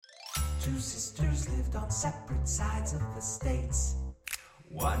Two sisters lived on separate sides of the states.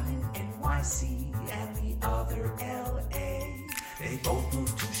 One in NYC and the other LA. They both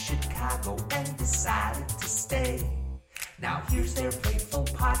moved to Chicago and decided to stay. Now here's their playful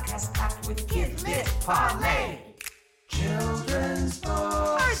podcast packed with Kid Lit Parlay. Children's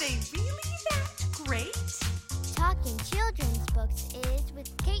books. Are they really that great? Talking Children's Books is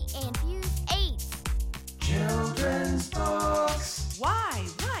with Kate and Fuse 8. Children's books. Why,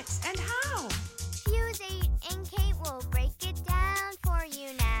 what, and how? Fuse 8 and Kate will break it down for you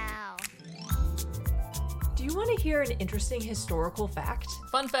now. Do you want to hear an interesting historical fact?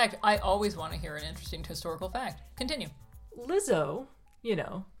 Fun fact, I always want to hear an interesting historical fact. Continue. Lizzo, you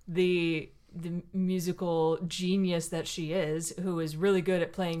know, the musical genius that she is, who is really good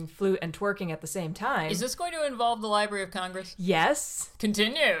at playing flute and twerking at the same time. Is this going to involve the Library of Congress? Yes.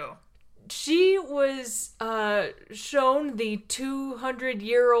 Continue. She was shown the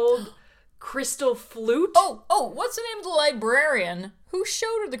 200-year-old crystal flute. Oh, what's the name of the librarian who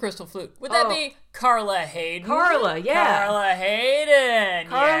showed her the crystal flute? Would that be Carla Hayden? Carla, yeah. Carla Hayden,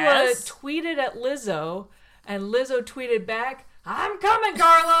 Carla yes. tweeted at Lizzo, and Lizzo tweeted back, "I'm coming,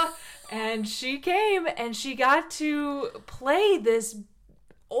 Carla!" And she came, and she got to play this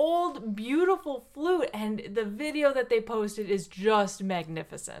old, beautiful flute, and the video that they posted is just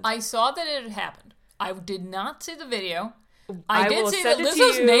magnificent. I saw that it had happened. I did not see the video. I did will see that send it to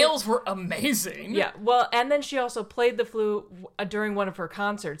Lizzo's you. nails were amazing. Yeah, well, and then she also played the flute during one of her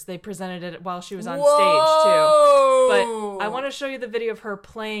concerts. They presented it while she was on Whoa! stage, too. But I want to show you the video of her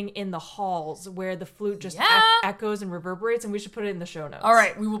playing in the halls where the flute just echoes and reverberates, and we should put it in the show notes. All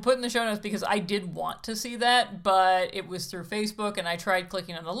right, we will put in the show notes because I did want to see that, but it was through Facebook, and I tried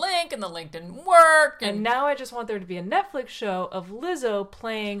clicking on the link, and the link didn't work. And now I just want there to be a Netflix show of Lizzo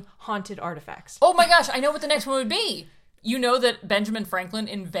playing haunted artifacts. Oh my gosh, I know what the next one would be. You know that Benjamin Franklin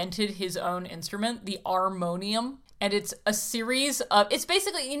invented his own instrument, the harmonium, and it's a series of, it's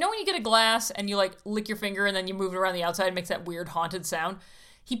basically, you know when you get a glass and you like lick your finger and then you move it around the outside, it makes that weird haunted sound?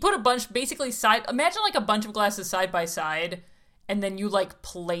 He put a bunch, basically imagine like a bunch of glasses side by side, and then you like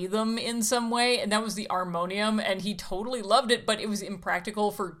play them in some way, and that was the harmonium, and he totally loved it, but it was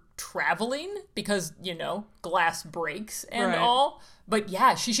impractical for traveling because, you know, glass breaks and all. But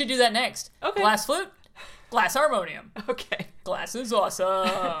yeah, she should do that next. Okay. Glass flute. Glass harmonium. Okay. Glass is awesome.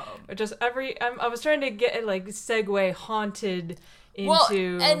 I was trying to get like segue haunted into. Well,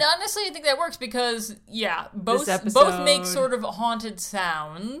 and honestly, I think that works because both episode. make sort of haunted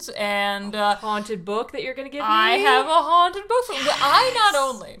sounds, and haunted book that you're gonna give me. I have a haunted book.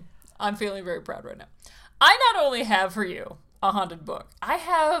 I'm feeling very proud right now. I not only have for you a haunted book, I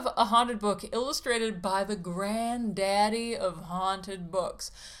have a haunted book illustrated by the granddaddy of haunted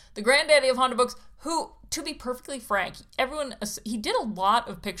books. The granddaddy of haunted books, who, to be perfectly frank, he did a lot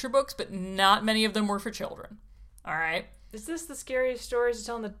of picture books, but not many of them were for children. All right? Is this the scariest stories to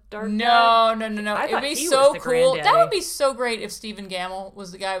tell in the dark? No. I It'd thought be he so was the cool. That granddaddy. would be so great if Stephen Gamble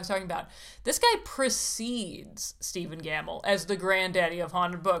was the guy I was talking about. This guy precedes Stephen Gamble as the granddaddy of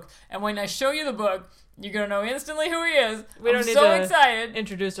haunted book. And when I show you the book, you're going to know instantly who he is. We don't need so to excited.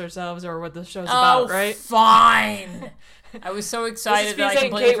 Introduce ourselves or what the show's about, right? Fine. I was so This excited is that I Fuse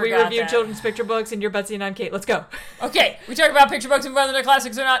and completely Kate. We forgot review that. children's picture books, and you're Betsy and I'm Kate. Let's go. Okay, we talk about picture books and whether they're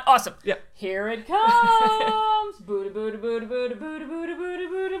classics or not. Awesome. Yep. Here it comes. Booty, booty, booty, booty, booty, booty, booty, booty,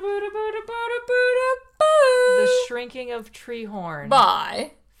 booty, booty, booty, booty, The booty. Shrinking of Treehorn.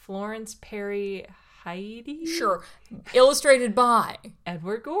 By Florence Perry Heidi? Sure. Illustrated by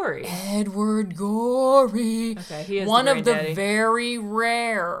Edward Gorey. Edward Gorey. Okay, he is one the of the granddaddy. very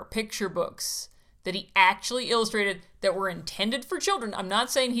rare picture books that he actually illustrated that were intended for children. I'm not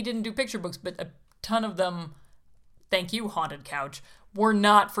saying he didn't do picture books, but a ton of them, thank you, Haunted Couch, were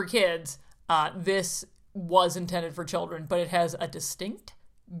not for kids. This was intended for children, but it has a distinct,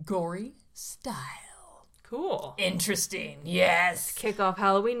 gory style. Cool. Interesting, yes. Kick off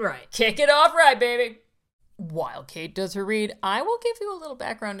Halloween right. Kick it off right, baby. While Kate does her read, I will give you a little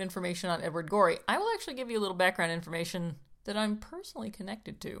background information on Edward Gorey. I will actually give you a little background information that I'm personally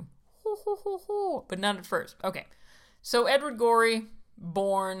connected to. But not at first. Okay. So Edward Gorey,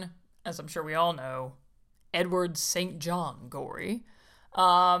 born, as I'm sure we all know, Edward St. John Gorey.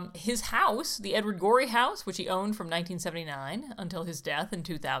 His house, the Edward Gorey house, which he owned from 1979 until his death in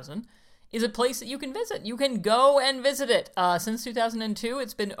 2000, is a place that you can visit. You can go and visit it. Since 2002,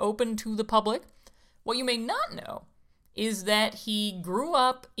 it's been open to the public. What you may not know is that he grew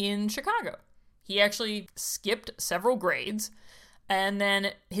up in Chicago. He actually skipped several grades, and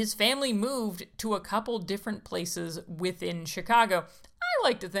then his family moved to a couple different places within Chicago. I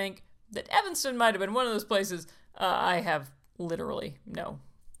like to think that Evanston might have been one of those places. I have literally no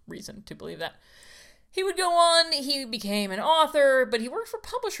reason to believe that. He would go on, he became an author, but he worked for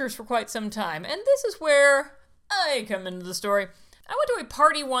publishers for quite some time. And this is where I come into the story. I went to a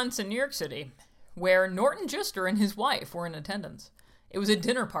party once in New York City where Norton Juster and his wife were in attendance. It was a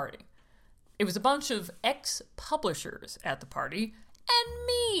dinner party. It was a bunch of ex-publishers at the party, and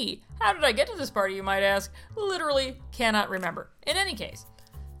me. How did I get to this party, you might ask? Literally cannot remember. In any case,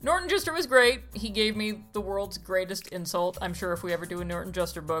 Norton Juster was great. He gave me the world's greatest insult. I'm sure if we ever do a Norton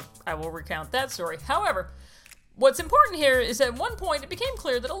Juster book, I will recount that story. However, what's important here is at one point it became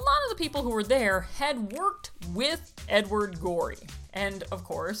clear that a lot of the people who were there had worked with Edward Gorey. And of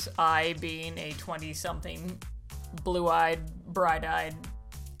course, I, being a 20-something, blue-eyed, bright-eyed,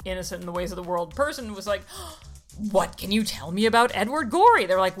 innocent in the ways of the world person, was like, what can you tell me about Edward Gorey?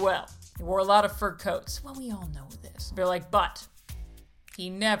 They're like, well, he wore a lot of fur coats. Well, we all know this. They're like, but he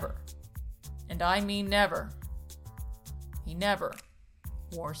never, and I mean never, he never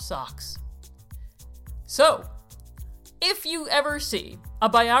wore socks. So, if you ever see a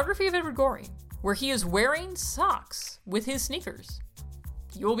biography of Edward Gorey where he is wearing socks with his sneakers,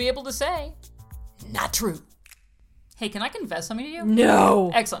 you will be able to say, not true. Hey, can I confess something to you? No.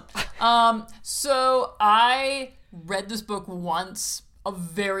 Excellent. So I read this book once a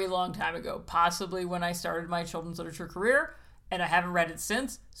very long time ago, possibly when I started my children's literature career, and I haven't read it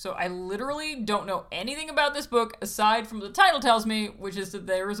since. So I literally don't know anything about this book aside from the title tells me, which is that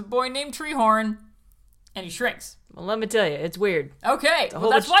there is a boy named Treehorn, and he shrinks. Well, let me tell you, it's weird. Okay, well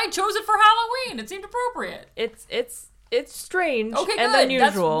that's why I chose it for Halloween. It seemed appropriate. It's strange Okay, and good.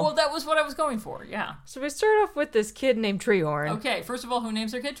 unusual. That was what I was going for, yeah. So we start off with this kid named Treehorn. Okay, first of all, who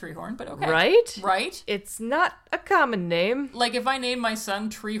names their kid Treehorn, but okay. Right? Right? It's not a common name. Like, if I named my son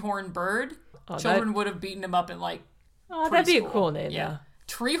Treehorn Bird, children would have beaten him up in, like, Oh, that'd be a preschool. cool name, Yeah. though.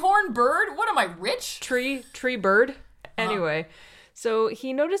 Treehorn Bird? What am I, rich? Tree bird. Anyway, so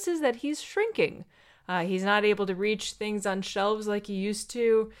he notices that he's shrinking. He's not able to reach things on shelves like he used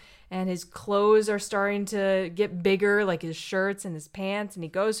to, and his clothes are starting to get bigger, like his shirts and his pants, and he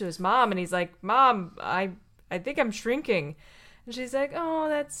goes to his mom and he's like, Mom, I think I'm shrinking. And she's like, oh,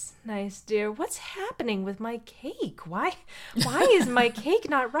 that's nice, dear. What's happening with my cake? Why is my cake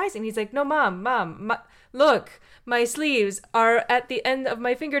not rising? He's like, no, Mom, look, my sleeves are at the end of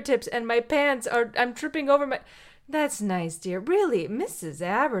my fingertips and my pants I'm tripping over my... That's nice, dear. Really, Mrs.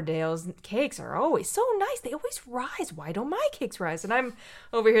 Aberdale's cakes are always so nice. They always rise. Why don't my cakes rise? And I'm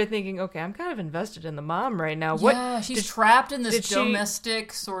over here thinking, okay, I'm kind of invested in the mom right now. Yeah, she's trapped in this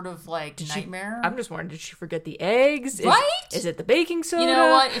domestic sort of like nightmare. I'm just wondering, did she forget the eggs? Right? Is it the baking soda? You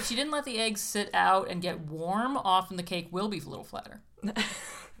know what? If she didn't let the eggs sit out and get warm, often the cake will be a little flatter.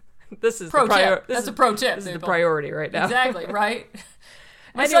 This is pro the tip. That's a pro tip. This is the priority right now. Exactly, right?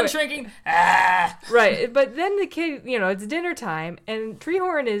 My Anyway. son's shrinking. Ah. Right, but then the kid, it's dinner time, and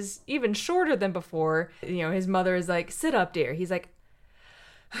Treehorn is even shorter than before. His mother is like, sit up, dear. He's like,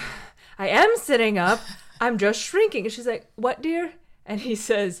 I am sitting up. I'm just shrinking. And she's like, what, dear? And he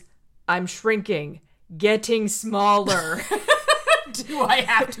says, I'm shrinking, getting smaller. Do I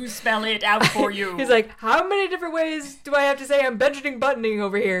have to spell it out for you? He's like, how many different ways do I have to say I'm benching buttoning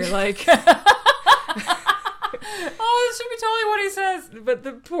over here? Like... Oh, this should be totally what he says. But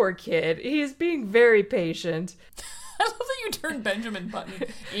the poor kid, he's being very patient. I love that you turned Benjamin Button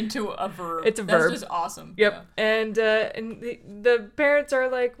into a verb. It's a verb. That's just awesome. Yep. Yeah. And the parents are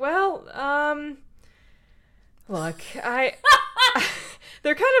like, well, look,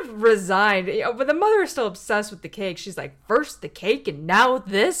 they're kind of resigned. But the mother is still obsessed with the cake. She's like, first the cake and now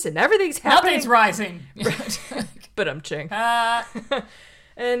this and everything's happening. Nothing's rising. But I'm ching.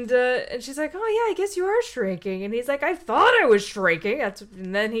 And she's like, oh yeah, I guess you are shrinking. And he's like, I thought I was shrinking.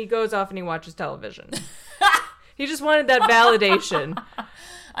 And then he goes off and he watches television. He just wanted that validation.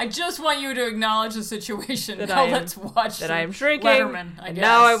 I just want you to acknowledge the situation. That now I am, let's watch that I am shrinking. Letterman, and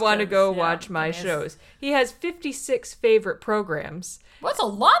now I want to go watch my shows. He has 56 favorite programs. Well, that's a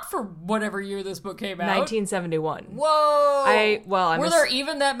lot for whatever year this book came out. 1971. Whoa. Were there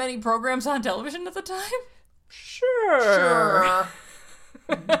even that many programs on television at the time? Sure.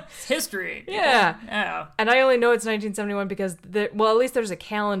 It's history. Yeah. And I only know it's 1971 because, at least there's a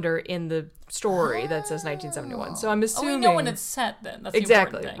calendar in the story that says 1971. So I'm assuming... Oh, we know when it's set then. That's the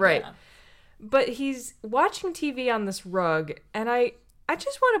exactly, important thing. right. Yeah. But he's watching TV on this rug, and I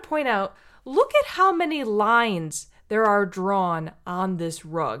just want to point out, look at how many lines there are drawn on this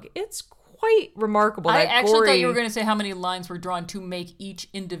rug. It's quite remarkable. I actually thought you were going to say how many lines were drawn to make each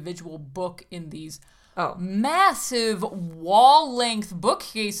individual book in these massive wall-length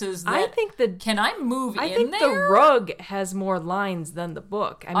bookcases. Can I move in there? I think the rug has more lines than the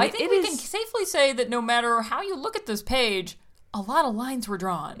book. I think we can safely say that no matter how you look at this page, a lot of lines were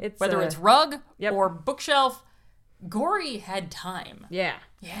drawn. Whether it's a- rug Yep. or bookshelf, Gory had time. Yeah.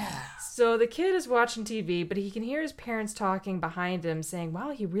 Yeah. So the kid is watching TV, but he can hear his parents talking behind him saying, wow,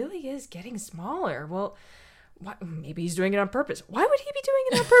 he really is getting smaller. Well, maybe he's doing it on purpose. Why would he be doing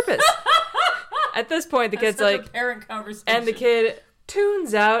it on purpose? At this point, the kid's Such like, a parent conversation. and the kid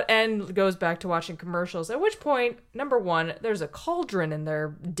tunes out and goes back to watching commercials. At which point, number one, there's a cauldron in their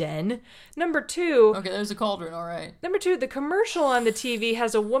den. Number two, Okay, there's a cauldron, all right. the commercial on the TV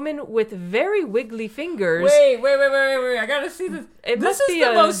has a woman with very wiggly fingers. Wait. I gotta see this. It This must is be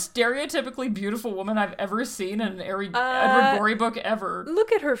the a- most stereotypically beautiful woman I've ever seen in an Edward Gorey book ever.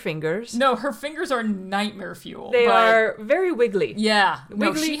 Look at her fingers. No, her fingers are nightmare fuel. They but- are very wiggly. Yeah.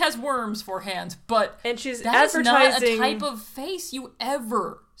 No, Wiggly- she has worms for hands, but And she's that is not advertising. a type of face you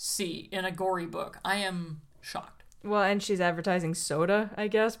ever see in a gory book. I am shocked. Well, and she's advertising soda, I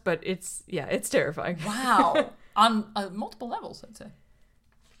guess, but it's terrifying. Wow. On multiple levels, I'd say.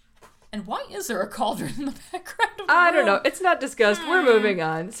 And why is there a cauldron in the background of the I don't room? know. It's not discussed. We're moving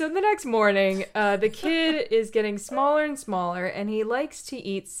on. So the next morning, the kid is getting smaller and smaller, and he likes to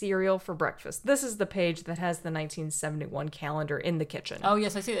eat cereal for breakfast. This is the page that has the 1971 calendar in the kitchen. Oh,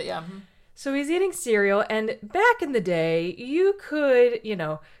 yes, I see that, yeah. Mhm. So he's eating cereal, and back in the day, you could,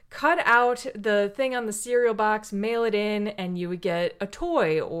 cut out the thing on the cereal box, mail it in, and you would get a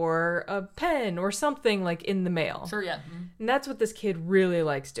toy or a pen or something like in the mail. Sure, yeah. Mhm. And that's what this kid really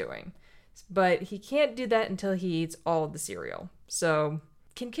likes doing. But he can't do that until he eats all of the cereal. So,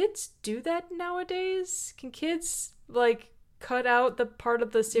 can kids do that nowadays? Can kids, cut out the part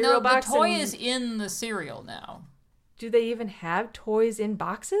of the cereal No, box? the toy and- is in the cereal now. Do they even have toys in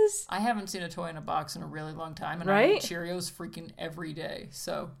boxes? I haven't seen a toy in a box in a really long time, and I Right? eat Cheerios freaking every day.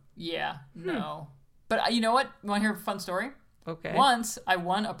 So, yeah, no. But you know what? You want to hear a fun story? Okay. Once I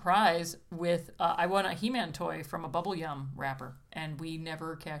won a prize with, I won a He-Man toy from a Bubble Yum wrapper, and we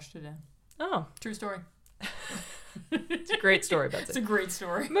never cashed it in. Oh, True story. it's a great story, Betsy. It's a great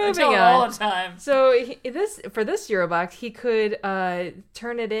story. I Moving tell it on. all the time. So for this cereal box, he could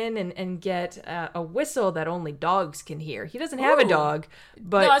turn it in and get a whistle that only dogs can hear. He doesn't have a Ooh. dog,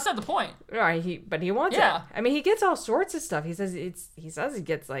 but No, that's not the point. right, he wants Yeah. it. I mean, he gets all sorts of stuff. He says he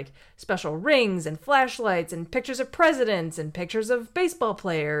gets like special rings and flashlights and pictures of presidents and pictures of baseball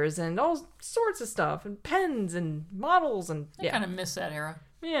players and all sorts of stuff and pens and models and I kind of miss that era.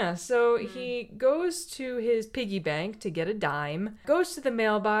 yeah, so he goes to his piggy bank to get a dime, goes to the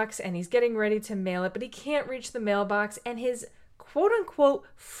mailbox, and he's getting ready to mail it, but he can't reach the mailbox, and his quote-unquote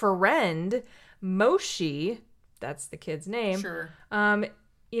friend, Moshi, that's the kid's name, Sure.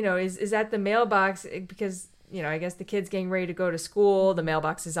 is at the mailbox because, I guess the kid's getting ready to go to school, the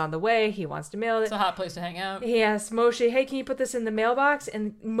mailbox is on the way, he wants to mail it. It's a hot place to hang out. He asks Moshi, hey, can you put this in the mailbox?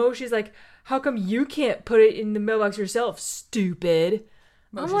 And Moshi's like, how come you can't put it in the mailbox yourself, stupid?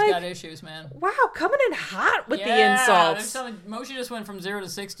 Moshi's like, got issues, man. Wow, coming in hot with the There's insults. something, Moshi just went from 0 to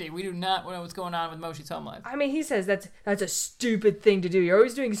 60. We do not know what's going on with Moshi's home life. I mean, he says that's a stupid thing to do. You're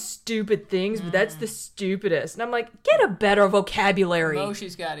always doing stupid things, but that's the stupidest. And I'm like, get a better vocabulary.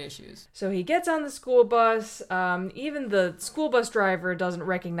 Moshi's got issues. So he gets on the school bus. Even the school bus driver doesn't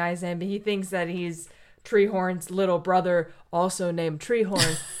recognize him, but he thinks that he's Treehorn's little brother, also named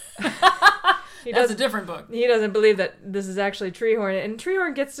Treehorn. That's a different book. He doesn't believe that this is actually Treehorn. And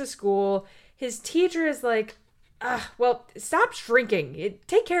Treehorn gets to school. His teacher is like, well, stop shrinking.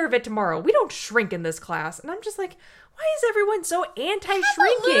 Take care of it tomorrow. We don't shrink in this class. And I'm just like, why is everyone so Have a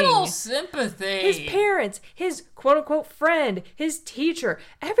anti-shrinking? little sympathy. His parents, his quote-unquote friend, his teacher,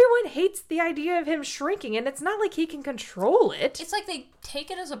 everyone hates the idea of him shrinking, and it's not like he can control it. It's like they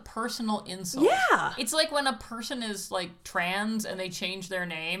take it as a personal insult. Yeah. It's like when a person is like trans and they change their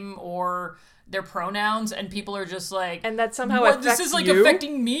name or their pronouns and people are just like, And that somehow "What? affects This is like you?"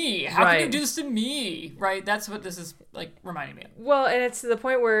 affecting me. How can Right. you do this to me? Right? That's what this is like reminding me of. Well, and it's to the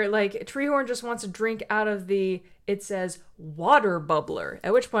point where, like, Treehorn just wants to drink out of it says water bubbler.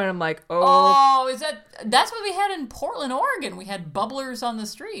 At which point I'm like, Oh, that's what we had in Portland, Oregon. We had bubblers on the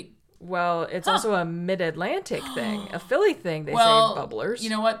street. well, it's also a mid-Atlantic thing. A Philly thing, they Well, say bubblers. you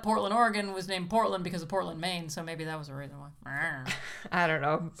know what? Portland, Oregon was named Portland because of Portland, Maine, so maybe that was the reason why. I don't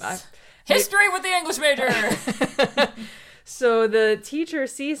know. History with the English major! So the teacher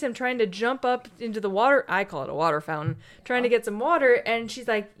sees him trying to jump up into the water. I call it a water fountain. Trying to get some water. And she's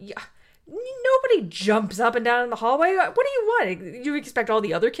like, yeah, nobody jumps up and down in the hallway. What do you want? You expect all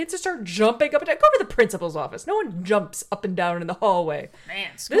the other kids to start jumping up and down? Go to the principal's office. No one jumps up and down in the hallway.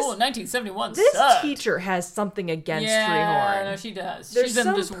 Man, school in 1971 This sucked. teacher has something against Yeah, Treehorn. no, she does. There's She's been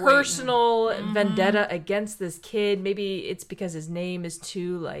some just personal vendetta against this kid. Maybe it's because his name is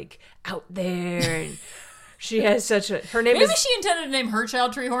too, like, out there and She has such a... Her name Maybe is... she intended to name her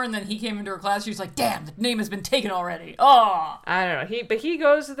child Treehorn, and then he came into her class. She's like, damn, the name has been taken already. Oh. I don't know. But he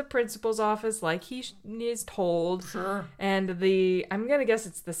goes to the principal's office like he is told. Sure. And I'm going to guess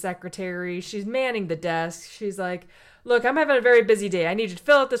it's the secretary. She's manning the desk. She's like, look, I'm having a very busy day. I need you to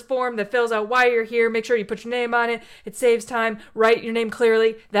fill out this form that fills out why you're here. Make sure you put your name on it. It saves time. Write your name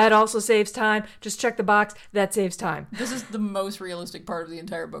clearly. That also saves time. Just check the box. That saves time. This is the most realistic part of the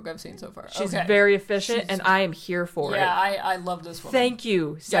entire book I've seen so far. She's very efficient, and I am here for it. Yeah, I love this woman. Thank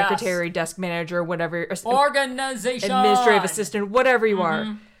you, secretary, desk manager, whatever. Organization. Administrative assistant, whatever you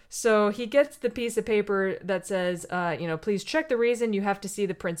are. So he gets the piece of paper that says, please check the reason you have to see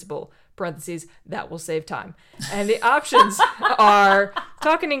the principal. Parentheses, that will save time. And the options are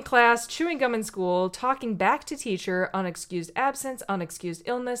talking in class, chewing gum in school, talking back to teacher, unexcused absence, unexcused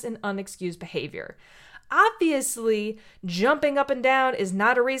illness, and unexcused behavior. Obviously, jumping up and down is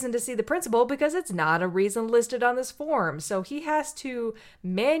not a reason to see the principal because it's not a reason listed on this form. So he has to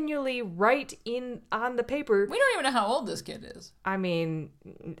manually write in on the paper. We don't even know how old this kid is. I mean,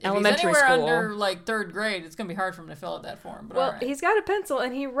 If elementary he's anywhere school. under like 3rd grade, it's going to be hard for him to fill out that form. But all right. He's got a pencil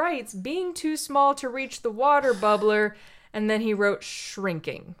and he writes, being too small to reach the water bubbler, and then he wrote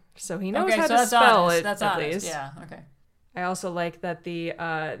shrinking. So he knows how to spell honest. it, That's at honest. least. Yeah, okay. I also like that the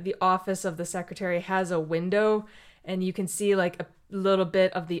office of the secretary has a window, and you can see like a little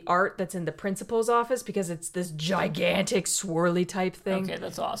bit of the art that's in the principal's office because it's this gigantic swirly type thing. Okay,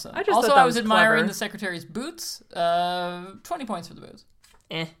 that's awesome. I just also, thought that I was was admiring clever. the secretary's boots. 20 points for the boots.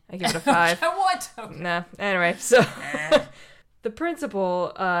 I give it a 5. What? Okay. Nah. Anyway, so the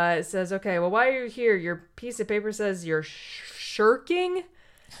principal says, okay, well, why are you here? Your piece of paper says you're shirking.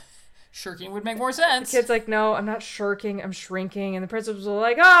 Shirking would make more sense. Kid's like, no, I'm not shirking, I'm shrinking. And the principal's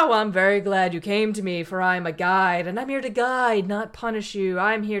like, oh, well, I'm very glad you came to me, for I'm a guide, and I'm here to guide, not punish you.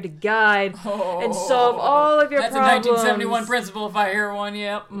 I'm here to guide and solve all of your That's problems. a 1971 principle if I hear one,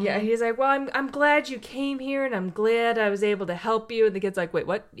 yep. Yeah, he's like, well, I'm glad you came here, and I'm glad I was able to help you. And the kid's like, wait,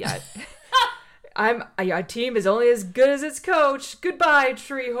 what? Yeah. Our team is only as good as its coach. Goodbye,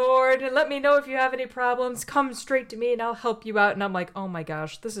 Treehorn, and let me know if you have any problems. Come straight to me and I'll help you out. And I'm like, oh my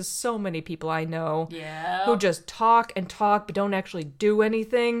gosh, this is so many people I know Yeah. who just talk and talk but don't actually do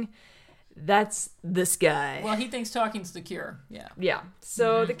anything. That's this guy. Well, he thinks talking's the cure. Yeah. Yeah.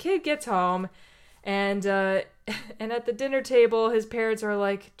 So the kid gets home, and at the dinner table, his parents are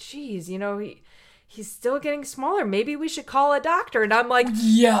like, geez, he's still getting smaller. Maybe we should call a doctor. And I'm like,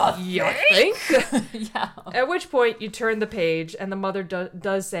 Yeah. you think? Yeah. At which point you turn the page and the mother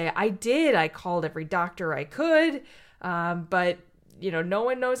does say, I did. I called every doctor I could. But, no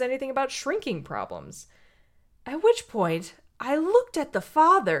one knows anything about shrinking problems. At which point I looked at the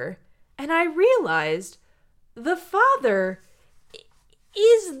father and I realized the father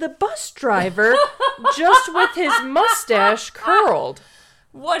is the bus driver just with his mustache curled.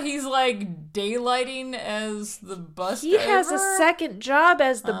 What, he's like daylighting as the bus He driver? has a second job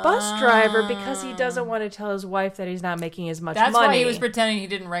as the bus driver because he doesn't want to tell his wife that he's not making as much That's money. why he was pretending he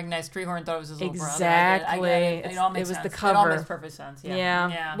didn't recognize Treehorn and thought it was his little brother. Exactly. I get it. It all makes It was the sense. It all cover. makes perfect sense. Yeah.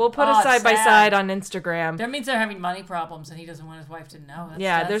 Yeah. We'll put it Oh, side by sad. side on Instagram. That means they're having money problems and he doesn't want his wife to know. That's,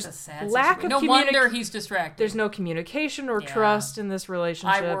 Yeah, that's there's a sad lack situation. of No wonder he's distracted. There's no communication or Yeah. trust in this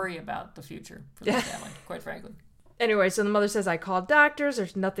relationship. I worry about the future for the family, quite frankly. Anyway, so the mother says, I called doctors.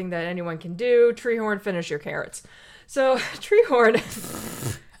 There's nothing that anyone can do. Treehorn, finish your carrots. So Treehorn,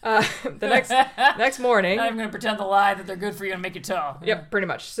 the next morning. I'm going to pretend the lie that they're good for you and make you tall. Yep, pretty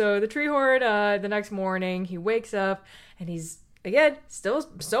much. So the Treehorn, the next morning, he wakes up and he's, again, still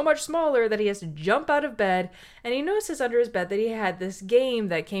so much smaller that he has to jump out of bed. And he notices under his bed that he had this game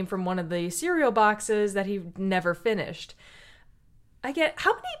that came from one of the cereal boxes that he never finished. Again,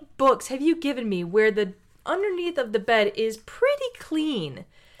 how many books have you given me where the underneath of the bed is pretty clean?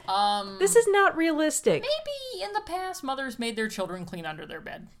 This is not realistic. Maybe in the past, mothers made their children clean under their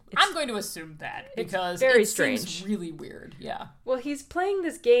bed. I'm going to assume that because very it strange. seems really weird. Yeah. Well, he's playing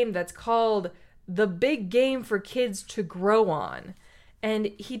this game that's called The Big Game for Kids to Grow On.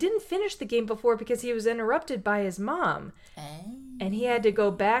 And he didn't finish the game before because he was interrupted by his mom. And he had to go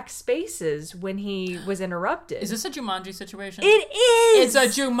back spaces when he was interrupted. Is this a Jumanji situation? It is!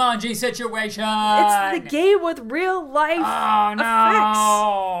 It's a Jumanji situation! It's the game with real life Oh,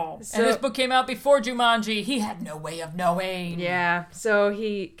 no! effects. And this book came out before Jumanji. He had no way of knowing. Yeah, so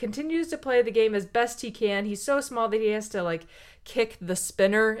he continues to play the game as best he can. He's so small that he has to, kick the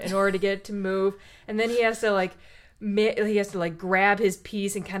spinner in order to get it to move. And then he has to, grab his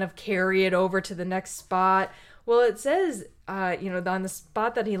piece and kind of carry it over to the next spot. Well, it says, on the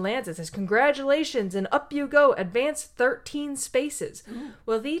spot that he lands, it says, congratulations, and up you go, advance 13 spaces. Ooh.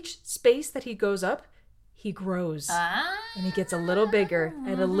 Well, with each space that he goes up, he grows. Ah. And he gets a little bigger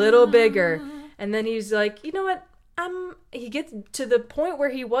and a little bigger. And then he's like, you know what? He gets to the point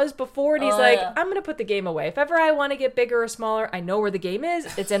where he was before, and he's I'm going to put the game away. If ever I want to get bigger or smaller, I know where the game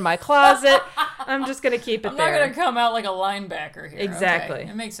is. It's in my closet. I'm just going to keep it there. I'm not going to come out like a linebacker here. Exactly. Okay.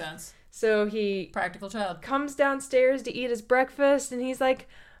 It makes sense. So he Practical child. comes downstairs to eat his breakfast, and he's like,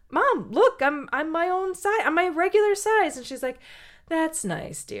 Mom, look, I'm my own size. I'm my regular size. And she's like, that's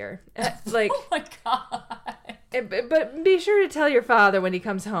nice, dear. Like, Oh my God. But be sure to tell your father when he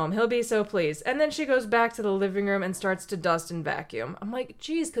comes home. He'll be so pleased. And then she goes back to the living room and starts to dust and vacuum. I'm like,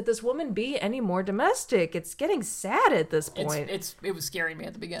 geez, could this woman be any more domestic? It's getting sad at this point. It was scaring me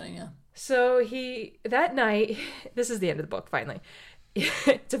at the beginning, yeah. So that night, this is the end of the book, finally.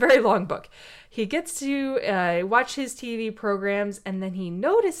 It's a very long book. He gets to watch his TV programs, and then he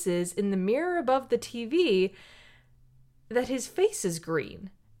notices in the mirror above the TV that his face is green.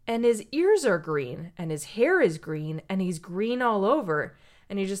 And his ears are green, and his hair is green, and he's green all over.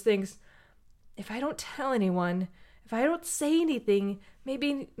 And he just thinks, if I don't tell anyone, if I don't say anything,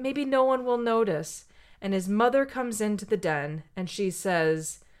 maybe no one will notice. And his mother comes into the den, and she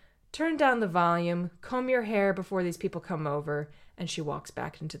says, turn down the volume, comb your hair before these people come over. And she walks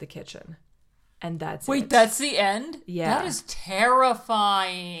back into the kitchen. And that's it. Wait, that's the end? Yeah. That is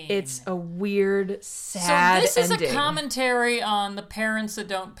terrifying. It's a weird, sad So this ending. is a commentary on the parents that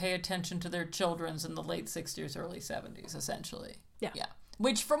don't pay attention to their children's in the late 60s, early 70s, essentially. Yeah.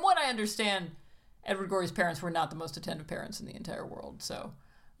 Which, from what I understand, Edward Gorey's parents were not the most attentive parents in the entire world. So,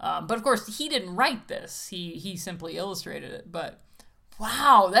 but of course, he didn't write this. He simply illustrated it. But,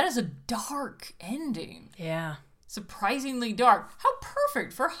 wow, that is a dark ending. Yeah. Surprisingly dark. How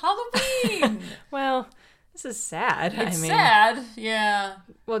perfect for Halloween. Well, this is sad. It's sad. Yeah.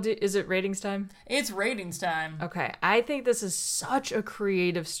 Well, is it ratings time? It's ratings time. Okay, I think this is such a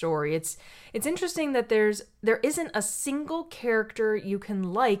creative story. It's interesting that there isn't a single character you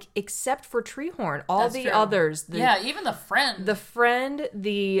can like except for Treehorn. All That's the true. others, Even the friend.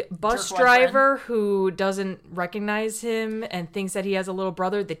 the bus Jerkwad driver who doesn't recognize him and thinks that he has a little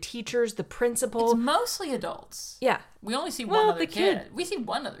brother, the teachers, the principal. It's mostly adults. Yeah. We only see Well, one other the kid. kid. We see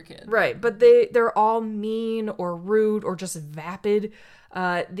one other kid. Right, but they're all mean or rude or just vapid.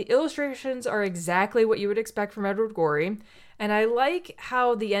 The illustrations are exactly what you would expect from Edward Gorey, and I like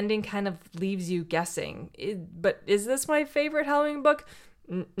how the ending kind of leaves you guessing. But is this my favorite Halloween book?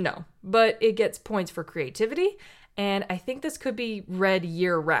 No, but it gets points for creativity, and I think this could be read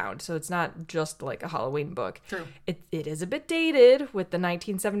year-round, so it's not just like a Halloween book. True. It is a bit dated with the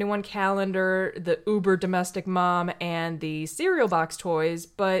 1971 calendar, the uber domestic mom, and the cereal box toys,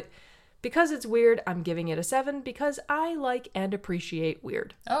 but because it's weird, I'm giving it a 7 because I like and appreciate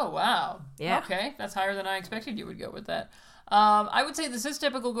weird. Oh, wow. Yeah. Okay, that's higher than I expected you would go with that. I would say this is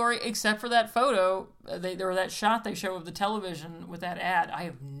typical Gorey, except for that photo, or that shot they show of the television with that ad. I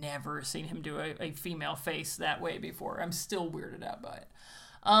have never seen him do a female face that way before. I'm still weirded out by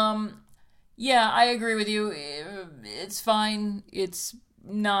it. Yeah, I agree with you. It's fine. It's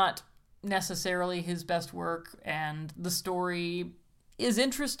not necessarily his best work, and the story is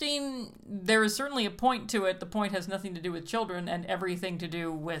interesting. There is certainly a point to it. The point has nothing to do with children and everything to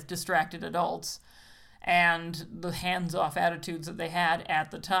do with distracted adults and the hands-off attitudes that they had at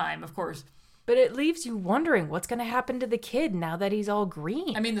the time, of course. But it leaves you wondering what's going to happen to the kid now that he's all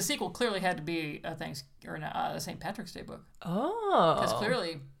green. I mean, the sequel clearly had to be a St. Patrick's Day book. Oh. Because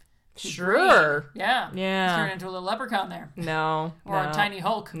clearly... he's Sure. green. Yeah. Yeah. He's turned into a little leprechaun there. No. Or a tiny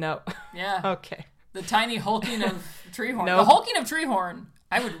Hulk. No. Yeah. Okay. The tiny hulking of Treehorn. No. The hulking of Treehorn.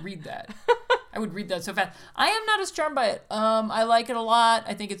 I would read that. I would read that so fast. I am not as charmed by it. I like it a lot.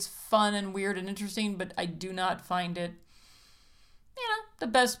 I think it's fun and weird and interesting, but I do not find it, the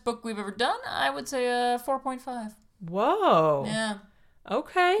best book we've ever done. I would say a 4.5. Whoa. Yeah.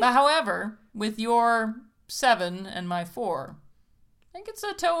 Okay. But however, with your 7 and my 4, I think it's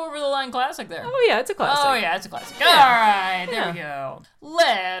a toe over the line classic there. Oh, yeah, it's a classic. Oh, yeah, it's a classic. All right, there we go.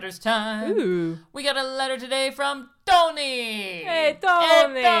 Letters time. Ooh. We got a letter today from Tony. Hey,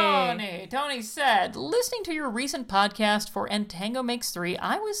 Tony. Hey, Tony. Tony said, listening to your recent podcast for And Tango Makes 3,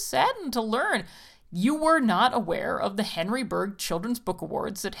 I was saddened to learn you were not aware of the Henry Berg Children's Book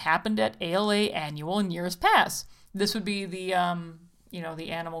Awards that happened at ALA Annual in years past. This would be the,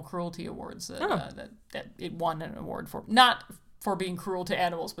 the Animal Cruelty Awards that it won an award for. Not for being cruel to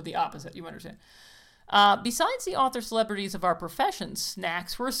animals, but the opposite, you understand. Besides the author celebrities of our profession,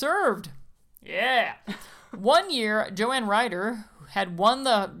 snacks were served. Yeah. One year, Joanne Ryder had won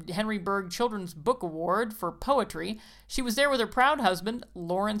the Henry Berg Children's Book Award for poetry. She was there with her proud husband,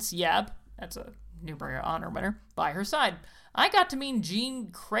 Lawrence Yap. That's a Newbery Honor winner, by her side. I got to meet Jean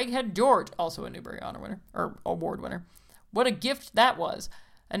Craighead George, also a Newbery Honor winner, or award winner. What a gift that was.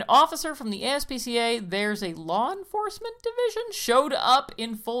 An officer from the ASPCA, there's a law enforcement division, showed up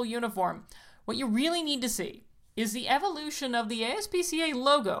in full uniform. What you really need to see is the evolution of the ASPCA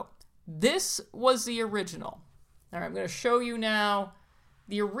logo. This was the original. All right, I'm going to show you now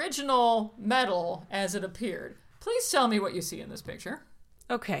the original medal as it appeared. Please tell me what you see in this picture.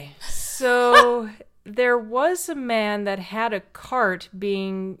 Okay, so there was a man that had a cart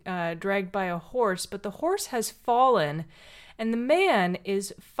being dragged by a horse, but the horse has fallen, and the man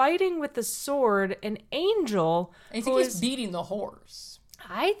is fighting with a sword an angel. I think he's beating the horse.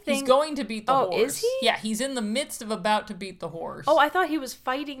 I think he's going to beat the horse. Oh, is he? Yeah, he's in the midst of about to beat the horse. Oh, I thought he was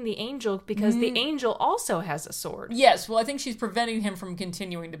fighting the angel because the angel also has a sword. Yes, well, I think she's preventing him from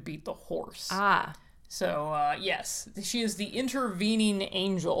continuing to beat the horse. Ah. So, yes, she is the intervening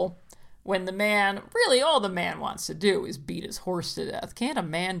angel when the man, really all the man wants to do is beat his horse to death. Can't a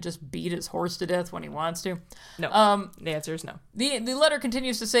man just beat his horse to death when he wants to? No. The answer is no. The letter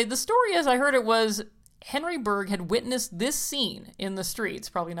continues to say, the story as I heard it was Henry Berg had witnessed this scene in the streets,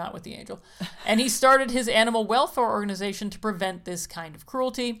 probably not with the angel, and he started his animal welfare organization to prevent this kind of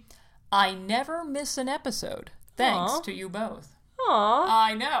cruelty. I never miss an episode. Thanks to you both. Aw.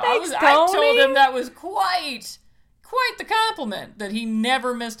 I know. Thanks, I told Tony. him that was quite the compliment, that he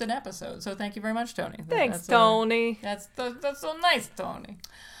never missed an episode. So thank you very much, Tony. Thanks, Tony. That's so nice, Tony.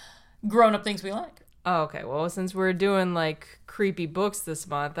 Grown-up things we like. Oh, okay. Well, since we're doing like creepy books this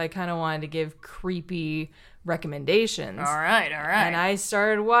month, I kind of wanted to give creepy recommendations. All right. And I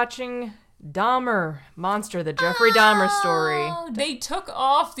started watching Dahmer, Monster, the Jeffrey Dahmer story. They took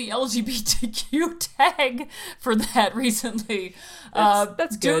off the LGBTQ tag for that recently.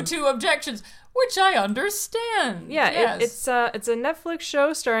 That's good. Due to objections, which I understand. Yeah, yes. it's a Netflix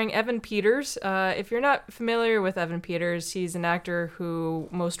show starring Evan Peters. If you're not familiar with Evan Peters, he's an actor who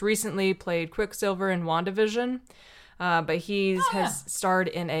most recently played Quicksilver in WandaVision. But has starred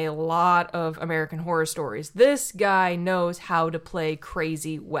in a lot of American Horror Stories. This guy knows how to play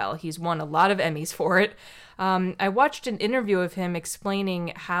crazy well. He's won a lot of Emmys for it. I watched an interview of him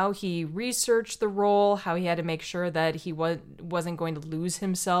explaining how he researched the role, how he had to make sure that he wasn't going to lose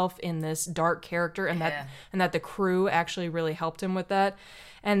himself in this dark character, and that the crew actually really helped him with that,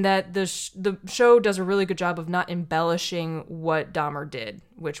 and that the show does a really good job of not embellishing what Dahmer did,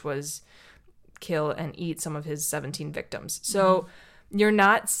 which was kill and eat some of his 17 victims. So you're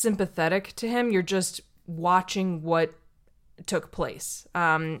not sympathetic to him. You're just watching what took place.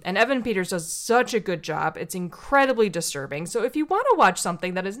 And Evan Peters does such a good job. It's incredibly disturbing. So if you want to watch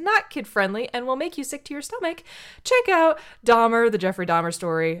something that is not kid-friendly and will make you sick to your stomach, check out Dahmer, the Jeffrey Dahmer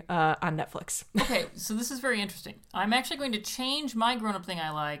story on Netflix. Okay, so this is very interesting. I'm actually going to change my grown-up thing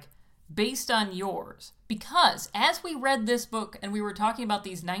I like based on yours. Because as we read this book and we were talking about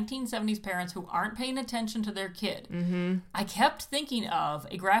these 1970s parents who aren't paying attention to their kid, I kept thinking of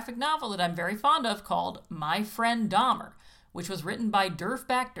a graphic novel that I'm very fond of called My Friend Dahmer, which was written by Derf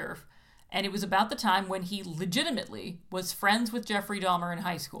Backderf, and it was about the time when he legitimately was friends with Jeffrey Dahmer in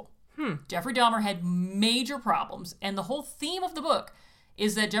high school. Jeffrey Dahmer had major problems, and the whole theme of the book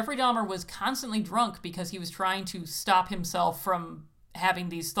is that Jeffrey Dahmer was constantly drunk because he was trying to stop himself from having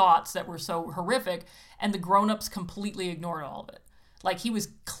these thoughts that were so horrific, and the grown-ups completely ignored all of it. Like, he was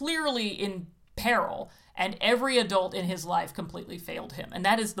clearly in peril, and every adult in his life completely failed him. And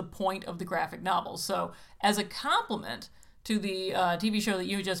that is the point of the graphic novel. So, as a compliment to the TV show that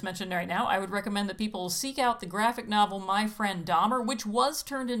you just mentioned right now, I would recommend that people seek out the graphic novel My Friend Dahmer, which was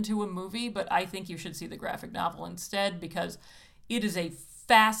turned into a movie, but I think you should see the graphic novel instead, because it is a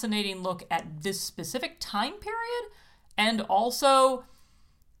fascinating look at this specific time period, and also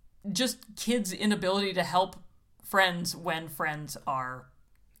just kids' inability to help friends when friends are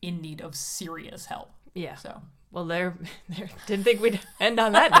in need of serious help. Yeah. So, well, didn't think we'd end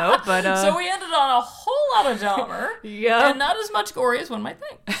on that note, but so we ended on a whole lot of Dahmer, and not as much gory as one might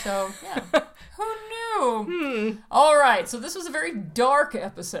think. So, yeah. Who knew? All right, so this was a very dark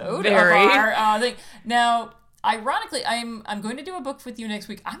episode of our thing. Now, ironically, I'm going to do a book with you next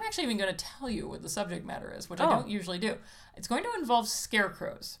week. I'm actually even going to tell you what the subject matter is, which I don't usually do. It's going to involve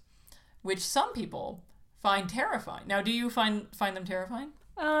scarecrows, which some people find terrifying. Now, do you find them terrifying?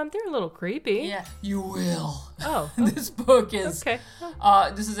 They're a little creepy. Yeah, you will. Oh. This book is... Okay.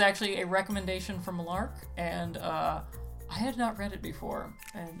 This is actually a recommendation from Lark, and I had not read it before,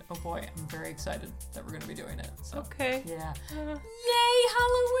 and oh boy, I'm very excited that we're going to be doing it. So, Okay. yeah. Yay,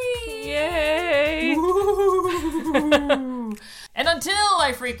 Halloween! Yay! Woo! And until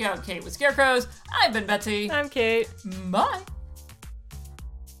I freak out Kate with scarecrows, I've been Betsy. I'm Kate. Bye.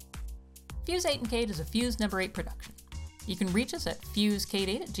 Fuse 8 and Kate is a Fuse number 8 production. You can reach us at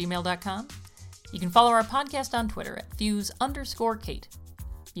fusekate8@gmail.com. You can follow our podcast on Twitter at Fuse_Kate.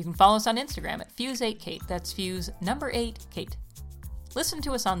 You can follow us on Instagram at Fuse8Kate. That's Fuse number 8 Kate. Listen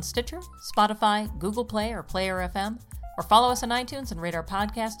to us on Stitcher, Spotify, Google Play, or Player FM, or follow us on iTunes and rate our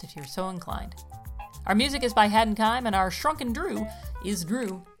podcast if you're so inclined. Our music is by Haddon-Kime, and our Shrunken Drew is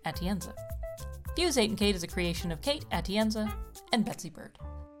Drew Atienza. Fuse 8 and Kate is a creation of Kate Atienza and Betsy Bird.